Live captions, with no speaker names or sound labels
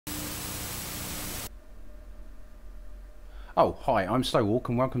Oh, hi, I'm Slowwalk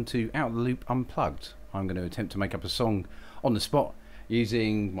and welcome to Out of the Loop Unplugged. I'm going to attempt to make up a song on the spot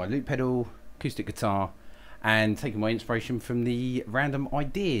using my loop pedal, acoustic guitar, and taking my inspiration from the random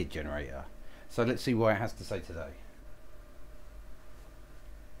idea generator. So let's see what it has to say today.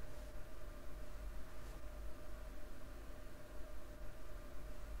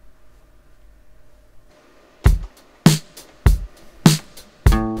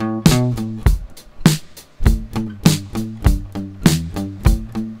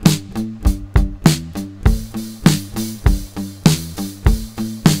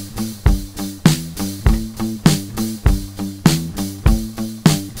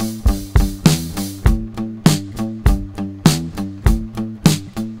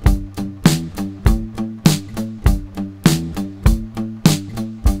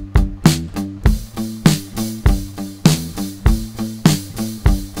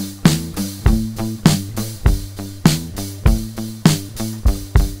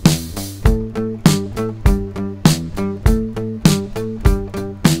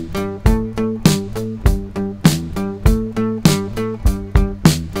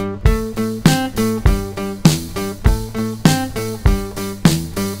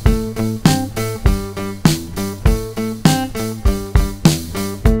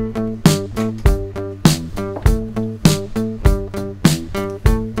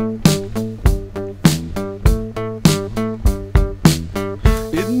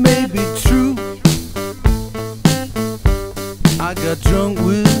 I got drunk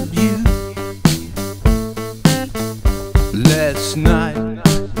with you last night.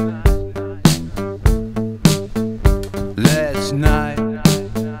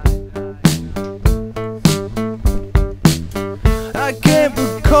 I can't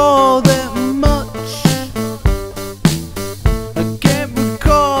recall that much. I can't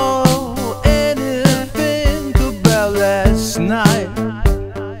recall anything about last night.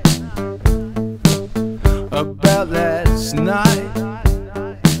 About last night.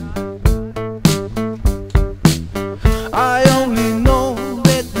 I only know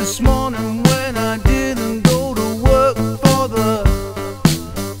that this morning when I didn't go to work for the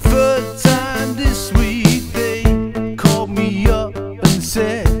third time this week, they called me up and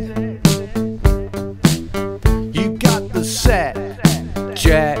said, "You got the sack,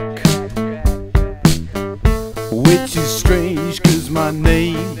 Jack," which is strange 'cause my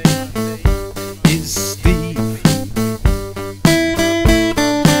name is Steve.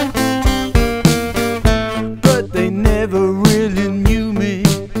 But they never really knew me.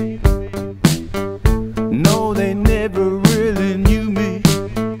 No, they never really knew me,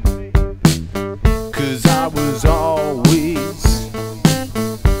 'cause I was always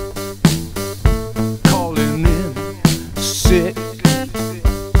calling in sick.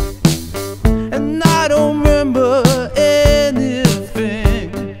 And I don't remember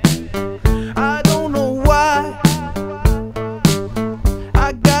anything. I don't know why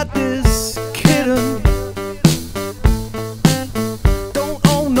I got this kitten. Don't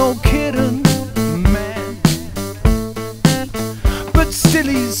own no kitten, man. But still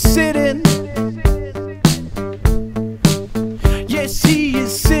he's sitting. Yes, he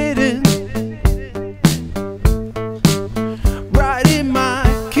is sitting right in my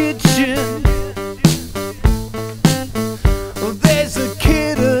kitchen. There's a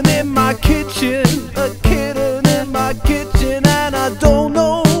kitten in my kitchen, a kitten in my kitchen, and I don't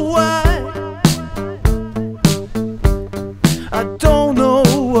know why. I don't know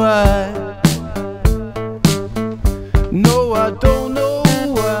why. No, I don't know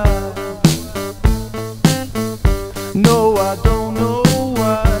why. No, I don't know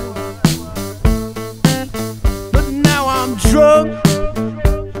why. But now I'm drunk.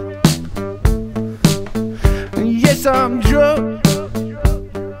 Yes, I'm drunk.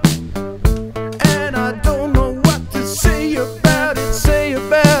 And I don't know what to say about it, say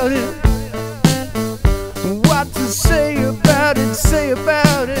about it. What to say about it, say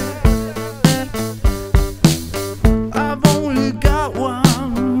about it. I've only got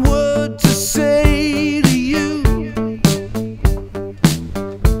one word to say to you.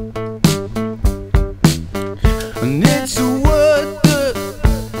 And it's a word that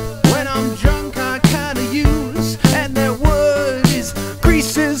when I'm drunk I kinda use. And that word is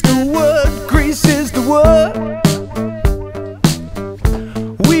grease is the word, grease is the word.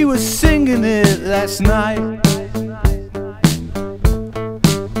 We were singing it last night.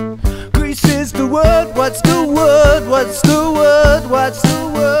 Grease is the word, what's the word, what's the word, what's the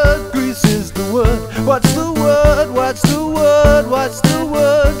word? Grease is the word, what's the word, what's the word, what's the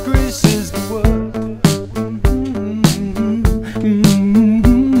word? Grease is the word.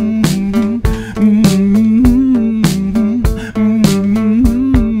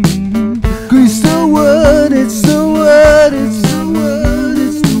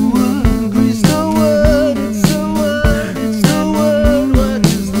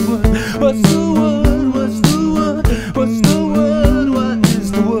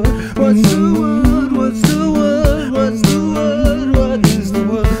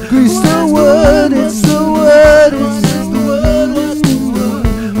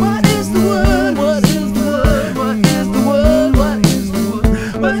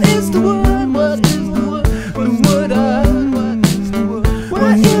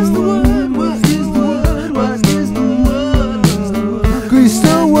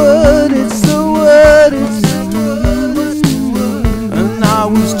 the word, it's the word, it's and I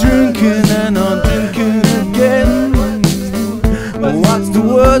was drinking and I'm drinking again. What's the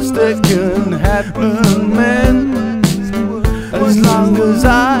worst that can happen, man? As long as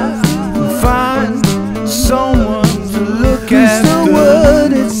I find someone to look at the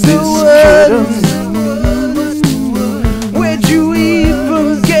word, it's the word. Where'd you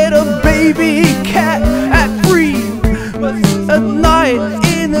even get a baby cat at 3 at night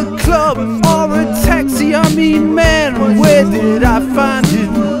in a club or a taxi? I mean, man, where did I find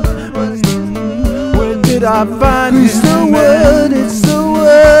him? Where did I find him? It's the word, it's the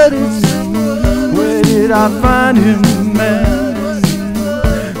word, it's where did I find him, man?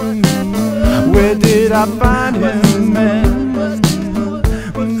 Where did I find him, man?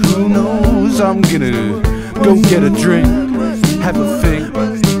 Who knows? I'm gonna go get a drink, have a think,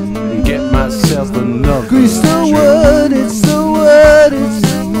 and get myself another.